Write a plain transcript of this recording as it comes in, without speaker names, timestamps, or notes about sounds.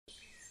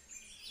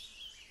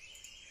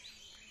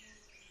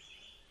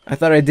I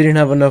thought I didn't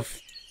have enough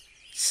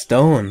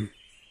stone.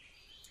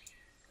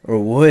 Or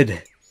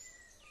wood.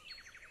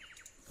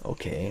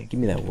 Okay, give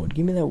me that wood.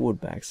 Give me that wood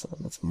back, son.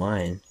 That's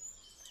mine.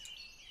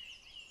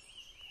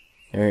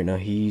 Alright, now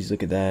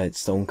look at that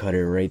stone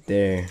cutter right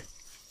there.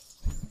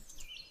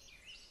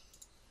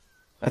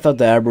 I thought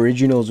the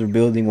Aboriginals were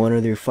building one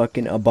of their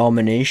fucking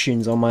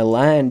abominations on my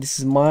land. This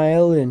is my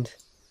island.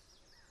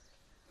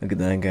 Look at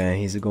that guy.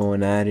 He's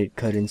going at it,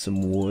 cutting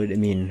some wood. I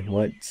mean,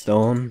 what?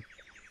 Stone?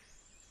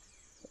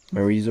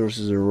 My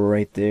resources are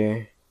right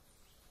there.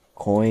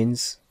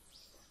 Coins.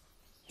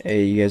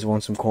 Hey, you guys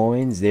want some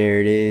coins? There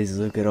it is.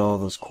 Look at all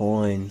those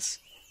coins.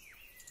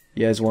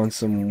 You guys want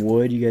some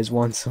wood? You guys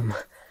want some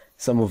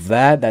of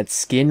that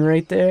skin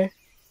right there?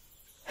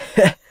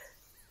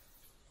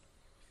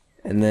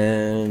 And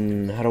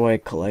then, how do I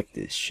collect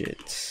this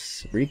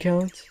shit?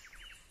 Recount?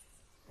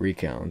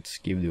 Recount.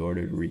 Give the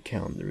order to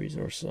recount the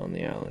resources on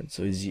the island.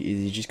 So is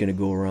he just gonna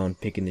go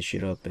around picking the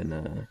shit up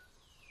and,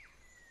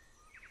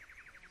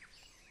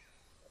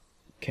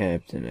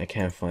 Captain, I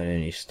can't find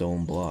any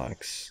stone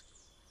blocks.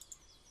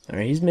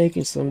 Alright, he's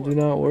making some, do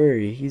not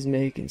worry. He's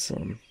making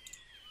some.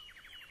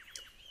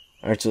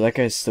 Alright, so that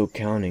guy's still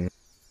counting.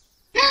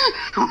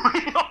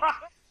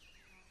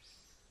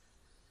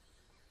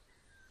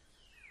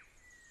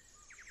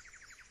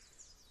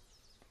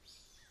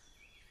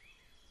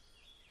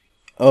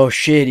 Oh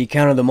shit, he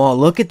counted them all.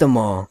 Look at them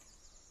all.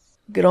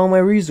 Look at all my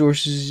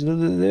resources. There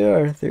they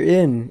are. They're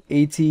in.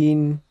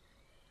 18.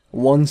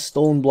 1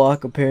 stone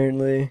block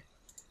apparently.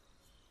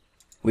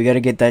 We gotta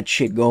get that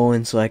shit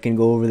going so I can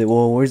go over there.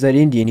 Whoa, where's that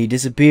Indian? He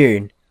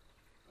disappeared.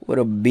 What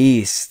a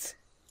beast.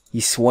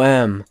 He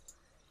swam.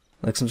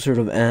 Like some sort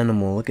of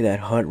animal. Look at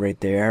that hut right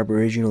there.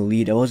 Aboriginal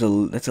lead.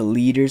 That's a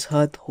leader's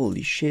hut?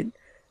 Holy shit.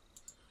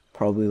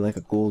 Probably like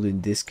a golden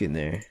disc in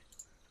there.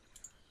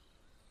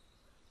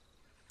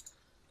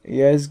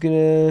 You guys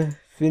gonna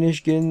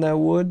finish getting that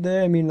wood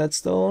there? I mean that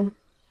stone?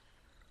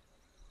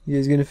 You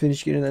guys gonna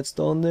finish getting that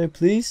stone there,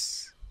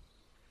 please?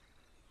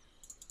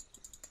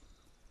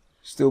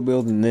 Still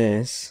building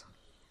this.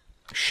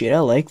 Shit, I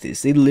like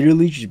this. They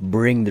literally just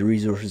bring the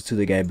resources to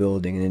the guy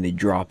building and then they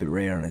drop it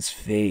right on his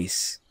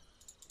face.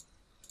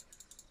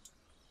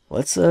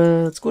 Let's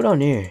go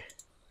down here.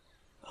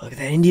 Look at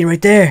that Indian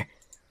right there.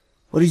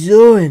 What he's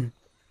doing?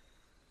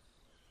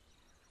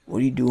 What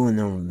are you doing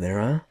over there,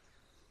 huh?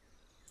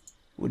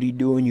 What are you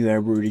doing, you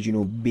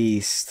Aboriginal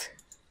beast?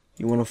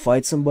 You wanna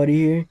fight somebody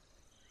here? You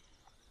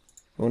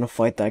wanna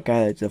fight that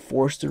guy that's a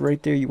Forster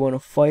right there? You wanna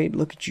fight?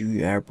 Look at you,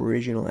 you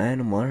Aboriginal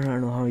animal. I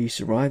don't know how you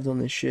survived on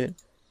this shit.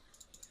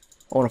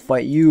 I wanna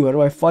fight you. How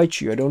do I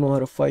fight you? I don't know how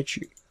to fight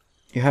you.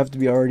 You have to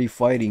be already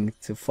fighting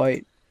to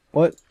fight.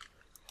 What?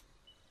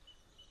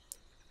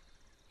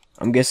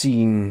 I'm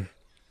guessing...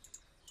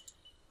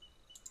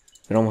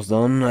 They're almost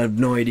done? I have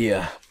no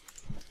idea.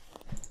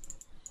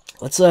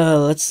 Let's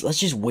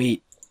just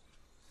wait.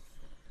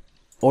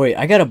 Oh wait,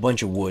 I got a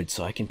bunch of wood,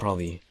 so I can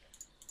probably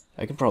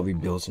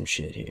build some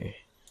shit here.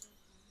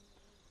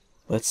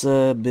 Let's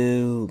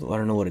build. I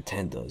don't know what a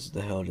tent does. What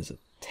the hell does a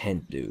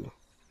tent do?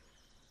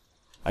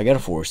 I got a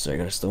forester. I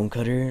got a stone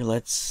cutter.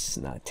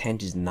 Nah,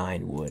 tent is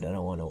 9 wood. I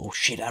don't want to. Oh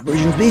shit!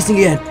 Aboriginal beasting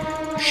again.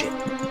 Shit.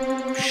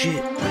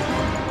 Shit.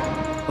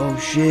 Oh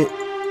shit.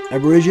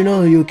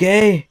 Aboriginal, you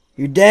okay?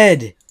 You're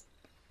dead.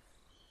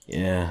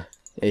 Yeah.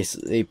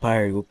 Hey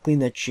pirate, go clean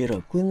that shit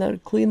up. Clean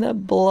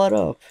that blood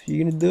up.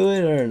 You gonna do it?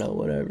 I don't know,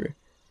 whatever.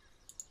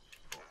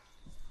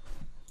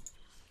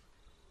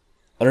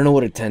 I don't know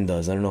what a 10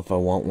 does. I don't know if I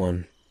want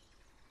one.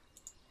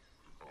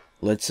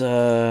 Let's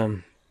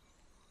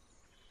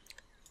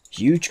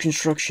huge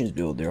constructions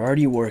build. They're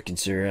already working,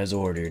 sir, as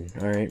ordered.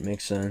 Alright,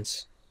 makes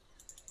sense.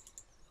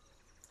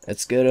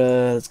 Let's get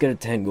a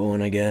tent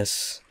going, I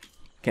guess.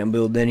 Can't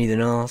build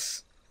anything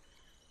else.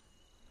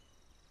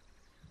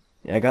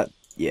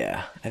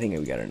 Yeah, I think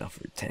we got enough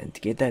for a tent.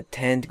 Get that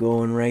tent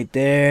going right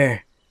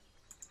there.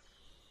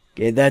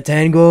 Get that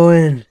tent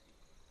going.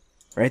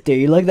 Right there.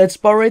 You like that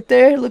spot right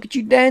there? Look at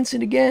you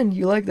dancing again.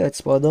 You like that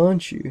spot,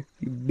 don't you?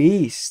 You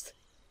beast.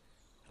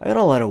 I got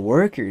a lot of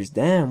workers.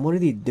 Damn, what are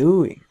they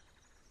doing?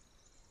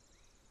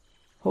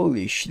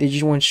 Holy shit, they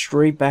just went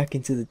straight back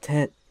into the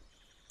tent.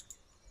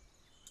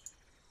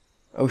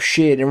 Oh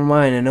shit, never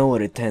mind. I know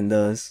what a tent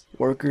does.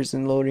 Workers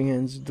and loading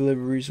hands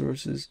deliver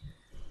resources.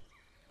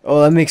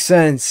 Oh, that makes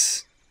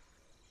sense.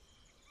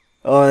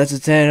 Oh, that's a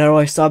 10. How do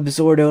I stop this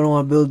order? I don't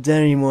want to build a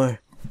 10 anymore.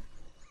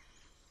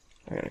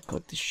 I gotta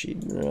collect this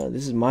shit.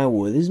 This is my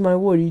wood. This is my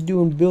wood. You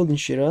doing building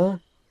shit, huh?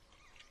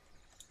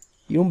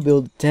 You don't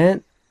build a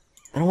tent.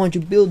 I don't want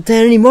you to build a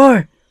tent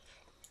anymore.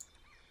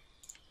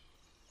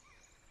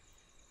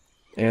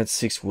 I got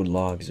 6 wood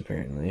logs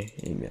apparently.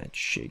 Give me that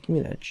shit. Give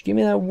me that. Give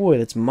me that wood.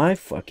 That's my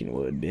fucking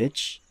wood,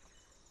 bitch.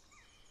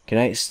 Can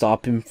I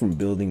stop him from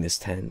building this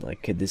tent?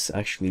 Like, could this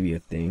actually be a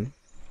thing?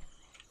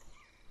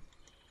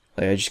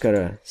 Like, I just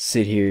gotta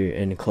sit here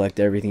and collect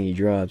everything he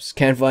drops.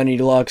 Can't find any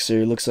logs,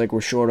 sir. Looks like we're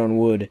short on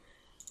wood.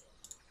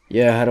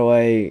 Yeah, how do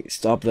I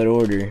stop that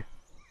order?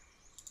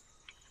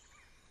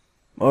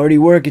 Already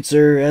working,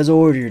 sir, as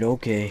ordered.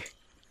 Okay.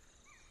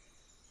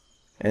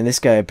 And this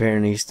guy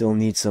apparently still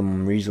needs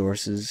some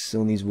resources.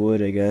 Still needs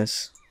wood, I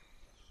guess.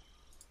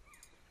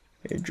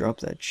 Here,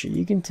 drop that shit.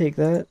 You can take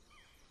that.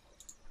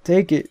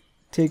 Take it.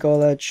 Take all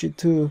that shit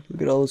too.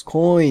 Look at all those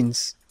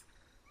coins.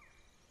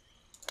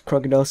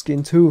 Crocodile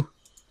skin too.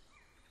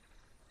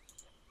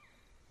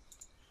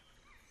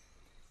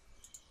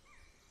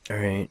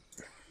 Alright.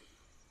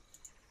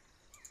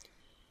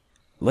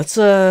 Let's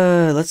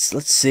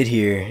sit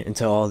here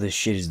until all this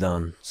shit is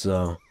done.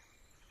 So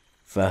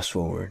fast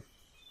forward.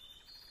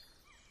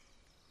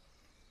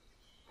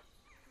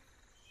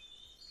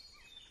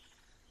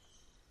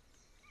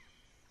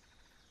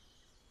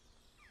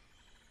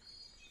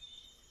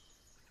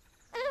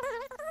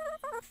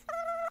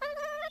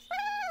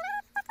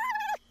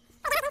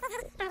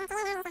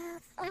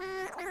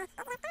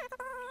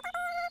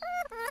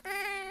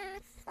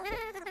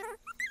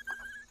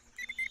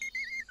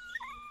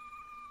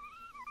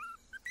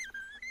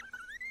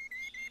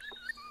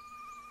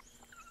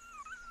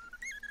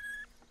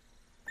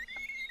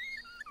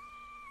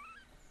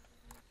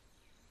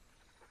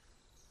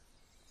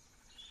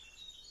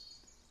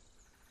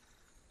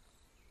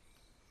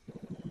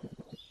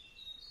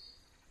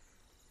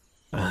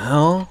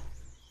 Hell?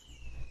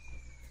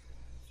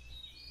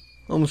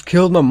 Almost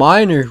killed my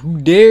miner. Who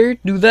dared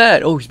do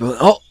that? Oh, he's building.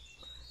 Oh!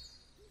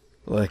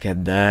 Look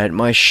at that.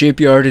 My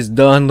shipyard is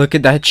done. Look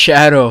at that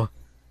shadow.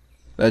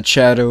 That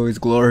shadow is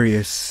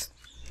glorious.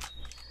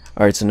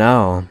 Alright, so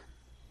now,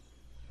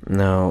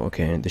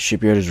 okay, the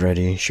shipyard is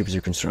ready. Ships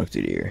are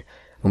constructed here.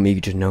 I'm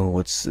eager to know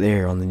what's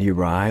there on the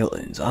nearby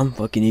islands. I'm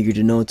fucking eager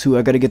to know too.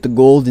 I gotta get the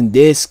golden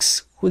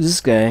discs. Who's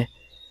this guy?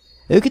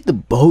 Look at the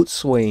boat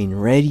swaying,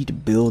 ready to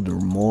build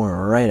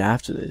more right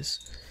after this.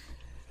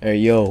 Hey,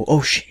 yo.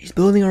 Oh shit, he's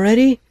building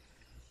already?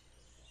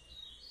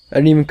 I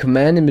didn't even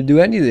command him to do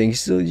anything.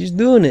 He's still just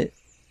doing it.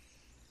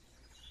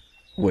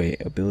 Wait,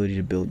 ability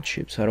to build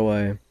ships. How do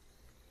I...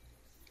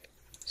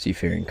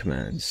 Seafaring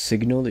commands.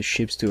 Signal the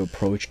ships to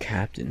approach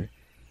captain.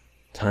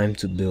 Time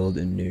to build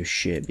a new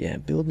ship. Yeah,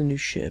 build a new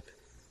ship.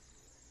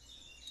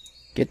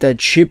 Get that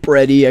ship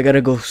ready. I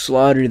gotta go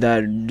slaughter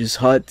this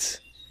hut.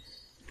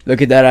 Look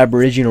at that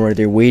aboriginal right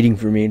there waiting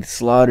for me to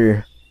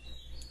slaughter.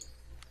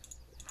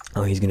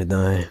 Oh, he's gonna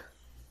die.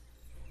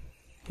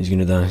 He's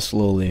gonna die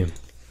slowly.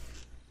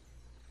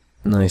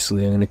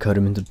 Nicely, I'm gonna cut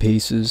him into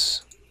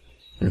pieces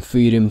and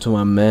feed him to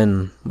my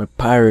men, my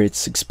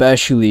pirates,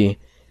 especially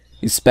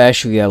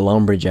that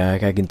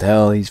lumberjack. I can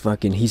tell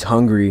he's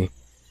hungry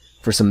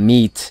for some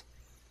meat.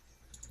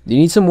 Do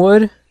you need some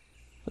wood?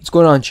 What's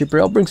going on, Chipper?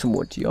 I'll bring some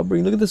wood to you.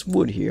 Look at this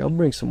wood here. I'll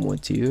bring some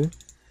wood to you.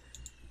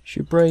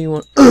 Chipper, you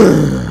want...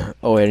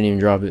 Oh, I didn't even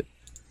drop it.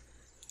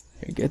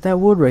 Here, get that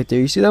wood right there.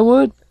 You see that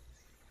wood?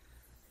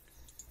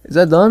 Is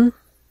that done?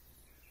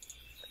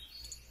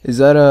 Is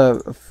that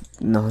a...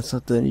 No, it's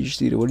not done. You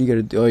just need it. What do you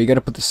gotta do? Oh, you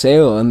gotta put the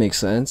sail. That makes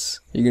sense.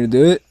 You gonna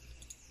do it?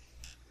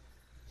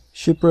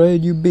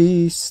 Shipwright, you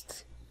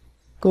beast.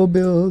 Go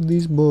build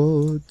these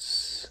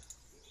boats.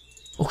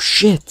 Oh,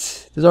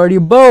 shit. There's already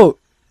a boat.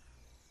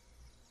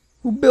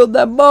 Who built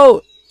that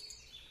boat?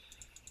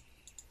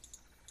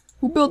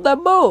 Who built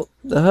that boat?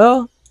 The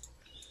hell?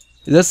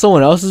 Is that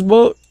someone else's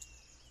boat?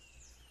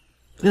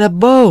 Look at that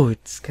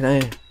boat. Can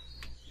I...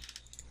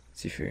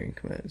 Seafaring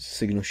commands.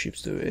 Signal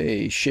ships to...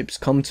 Hey, ships,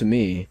 come to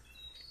me.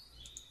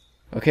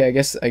 Okay, I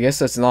guess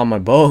that's not my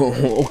boat.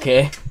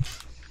 Okay.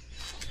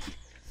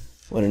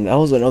 Well, that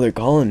was another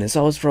colonist.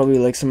 That was probably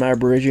like some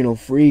aboriginal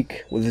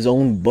freak with his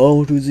own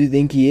boat. Who does he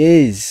think he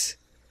is?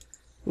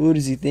 Who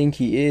does he think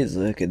he is?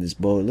 Look at this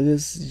boat. Look at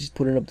this. He's just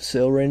putting up the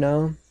sail right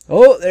now.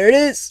 Oh, there it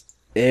is.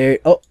 There.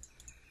 Oh.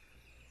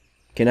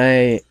 Can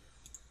I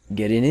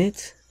get in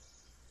it?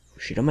 Oh,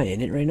 shit, am I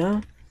in it right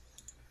now?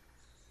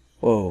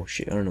 Whoa,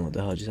 shit. I don't know what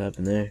the hell just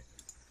happened there.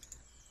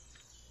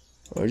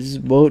 What is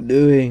this boat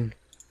doing?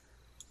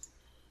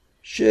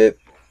 Ship.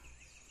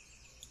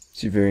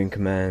 Seafaring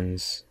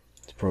commands.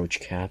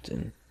 Approach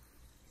captain.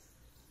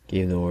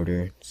 Gave the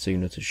order.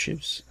 Signal to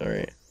ships.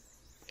 Alright.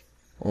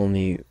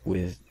 Only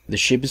with... The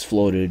ship is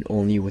floated.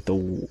 Only with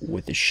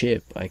the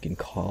ship I can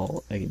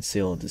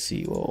sail to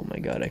sea. Oh my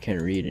god, I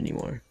can't read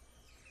anymore.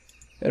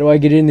 How do I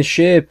get in the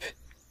ship?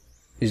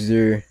 Is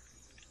there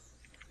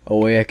a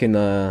way I can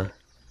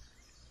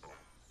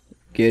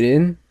get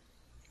in?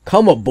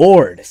 Come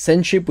aboard!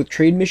 Send ship with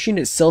trade mission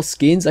to sell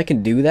skins. I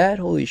can do that?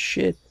 Holy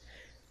shit.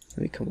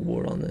 Let me come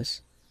aboard on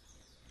this.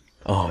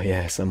 Oh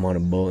yes, I'm on a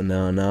boat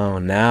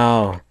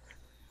now.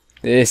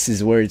 This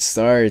is where it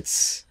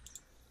starts.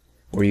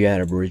 Where you at,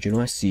 Aboriginal?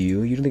 I see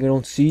you. You don't think I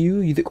don't see you?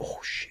 You think... Oh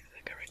shit,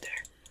 that guy right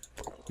there.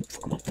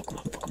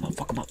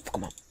 Fuck him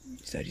up.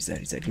 He's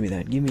dead.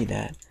 Give me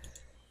that.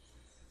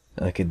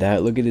 Look at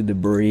that. Look at the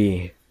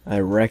debris. I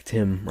wrecked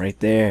him right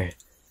there.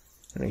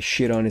 And I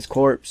shit on his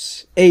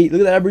corpse. Hey,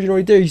 look at that Aboriginal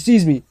right there. He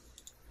sees me. You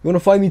wanna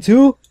fight me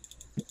too?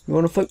 You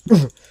wanna fight?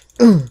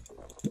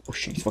 Oh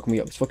shit, he's fucking me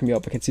up.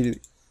 I can't see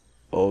it.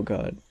 Oh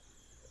god.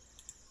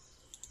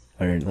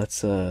 Alright,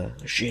 let's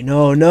shit,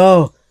 no,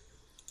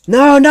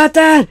 not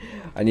that!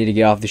 I need to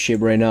get off the ship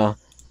right now.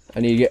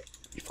 You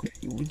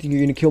think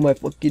you're gonna kill my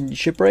fucking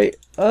shipwright?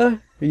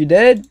 Are you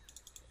dead?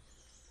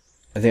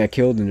 I think I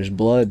killed him. There's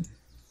blood.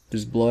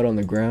 There's blood on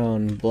the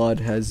ground. Blood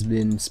has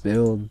been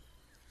spilled.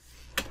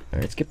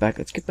 Alright, let's get back.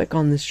 Let's get back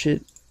on this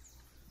shit.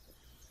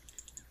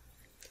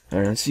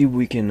 Alright, let's see if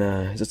we can,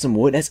 is that some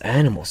wood? That's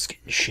animal skin.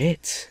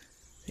 Shit.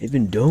 They've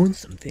been doing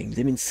some things.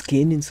 They've been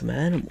skinning some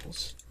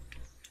animals.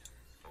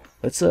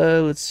 Let's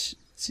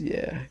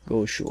yeah,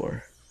 go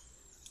ashore.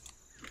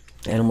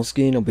 Animal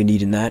skin, I'll be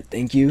needing that.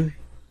 Thank you.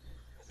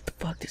 What the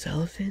fuck, there's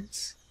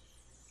elephants?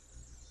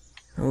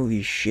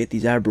 Holy shit,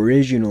 these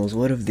aboriginals.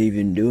 What have they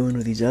been doing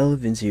with these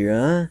elephants here,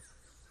 huh?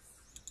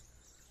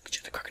 Look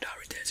at the crocodile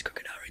right there. It's a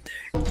crocodile right there.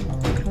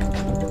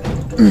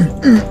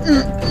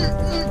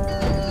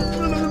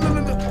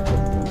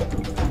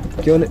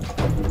 Killing it.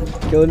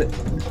 Killing it.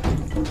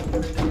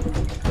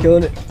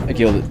 Killing it. I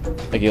killed it.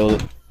 I killed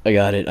it. I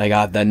got it. I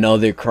got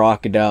another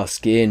crocodile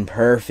skin.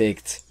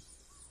 Perfect.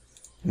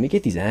 Let me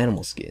get these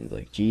animal skins.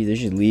 Like, geez, they're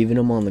just leaving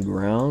them on the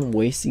ground,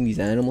 wasting these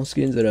animal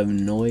skins that I have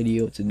no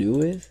idea what to do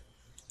with.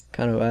 What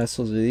kind of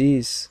assholes are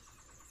these?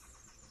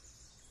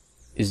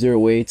 Is there a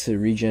way to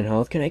regen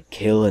health? Can I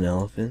kill an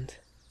elephant?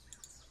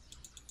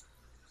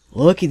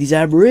 Look at these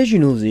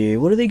aboriginals here.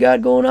 What do they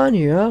got going on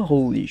here, huh?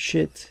 Holy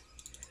shit.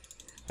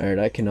 Alright,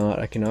 I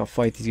cannot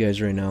fight these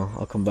guys right now.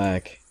 I'll come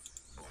back.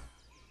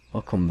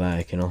 I'll come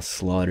back and I'll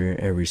slaughter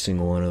every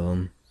single one of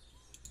them.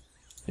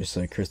 Just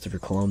like Christopher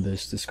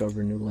Columbus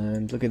discovered new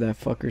land. Look at that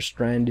fucker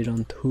stranded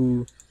on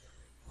 2.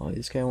 Oh,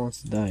 this guy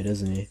wants to die,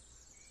 doesn't he?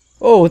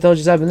 Oh, what the hell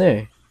just happened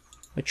there?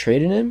 I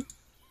traded him?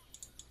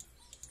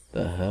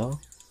 The hell?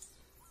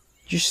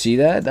 Did you see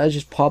that? That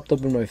just popped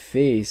up in my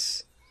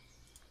face.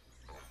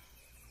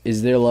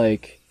 Is there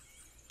like...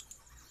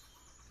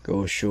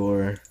 Go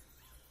ashore.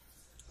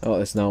 Oh,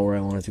 that's not where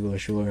I wanted to go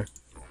ashore.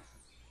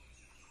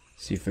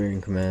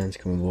 Seafaring commands,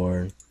 come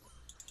aboard.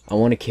 I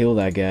want to kill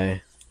that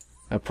guy.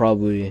 I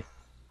probably...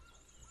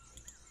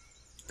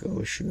 Go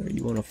ashore.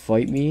 You want to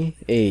fight me?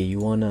 Hey, you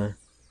wanna...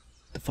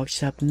 The fuck just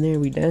happened there?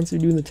 We dancing?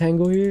 Doing the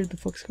tango here? The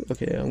fuck's...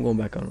 Okay, I'm going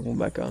back on. I'm going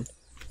back on.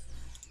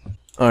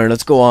 Alright,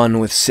 let's go on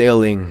with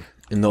sailing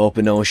in the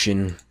open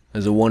ocean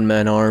as a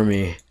one-man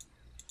army.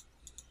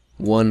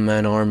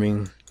 One-man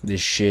arming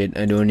this shit.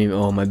 I don't even...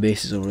 Oh, my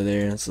base is over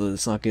there. So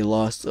let's not get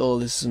lost. Oh,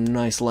 this is some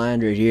nice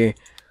land right here.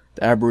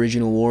 The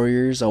Aboriginal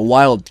warriors. A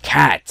wild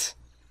cat.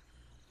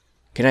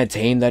 Can I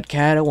tame that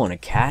cat? I want a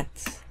cat.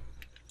 Let's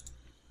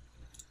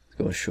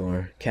go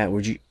ashore. Cat,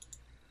 where'd you...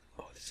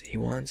 Oh, he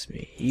wants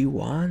me. He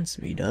wants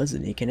me,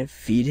 doesn't he? Can I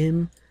feed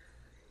him?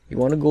 You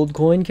want a gold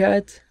coin,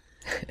 cat?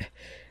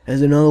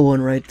 There's another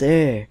one right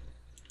there.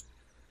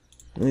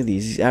 Look at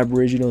these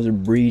Aboriginals are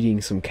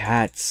breeding some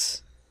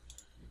cats.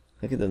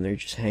 Look at them, they're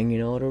just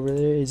hanging out over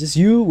there. Is this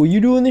you? Were you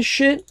doing this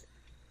shit?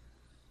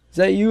 Is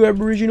that you,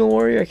 Aboriginal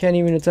warrior? I can't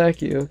even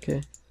attack you.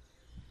 Okay.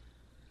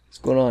 What's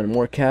going on?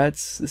 More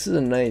cats? This is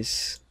a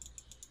nice...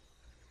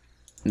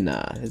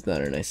 Nah, it's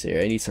not a nice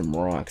area. I need some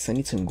rocks. I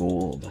need some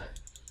gold.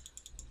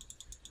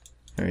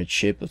 Alright,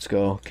 ship, let's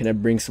go. Can I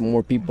bring some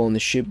more people on the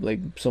ship? Like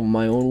some of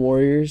my own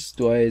warriors?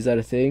 Is that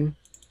a thing?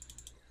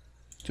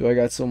 Do I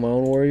got some of my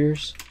own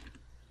warriors?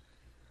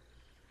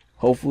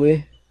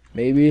 Hopefully.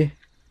 Maybe.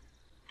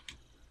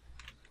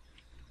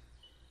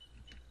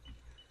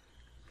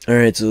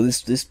 Alright, so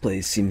this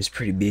place seems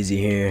pretty busy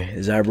here.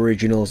 There's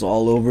aboriginals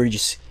all over,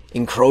 just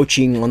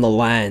encroaching on the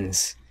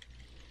lands.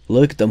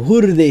 Look at them.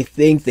 Who do they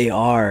think they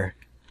are?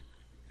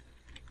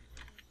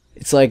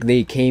 It's like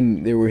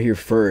they were here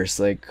first.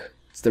 Like,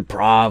 it's the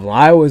problem.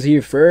 I was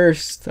here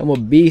first. I'm a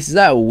beast. Is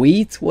that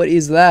wheat? What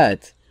is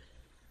that?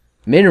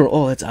 Mineral.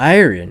 Oh, that's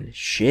iron.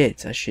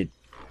 Shit. I should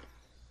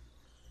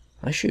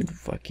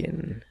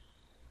fucking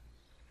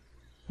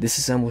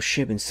disassemble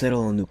ship and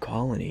settle a new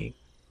colony.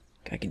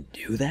 I can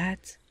do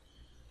that?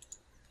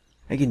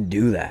 I can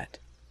do that.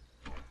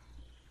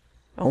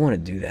 I want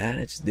to do that.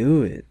 Let's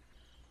do it.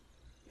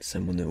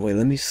 Wait,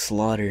 let me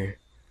slaughter.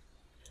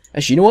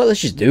 Actually, you know what?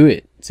 Let's just do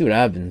it. See what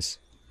happens.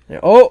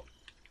 Oh!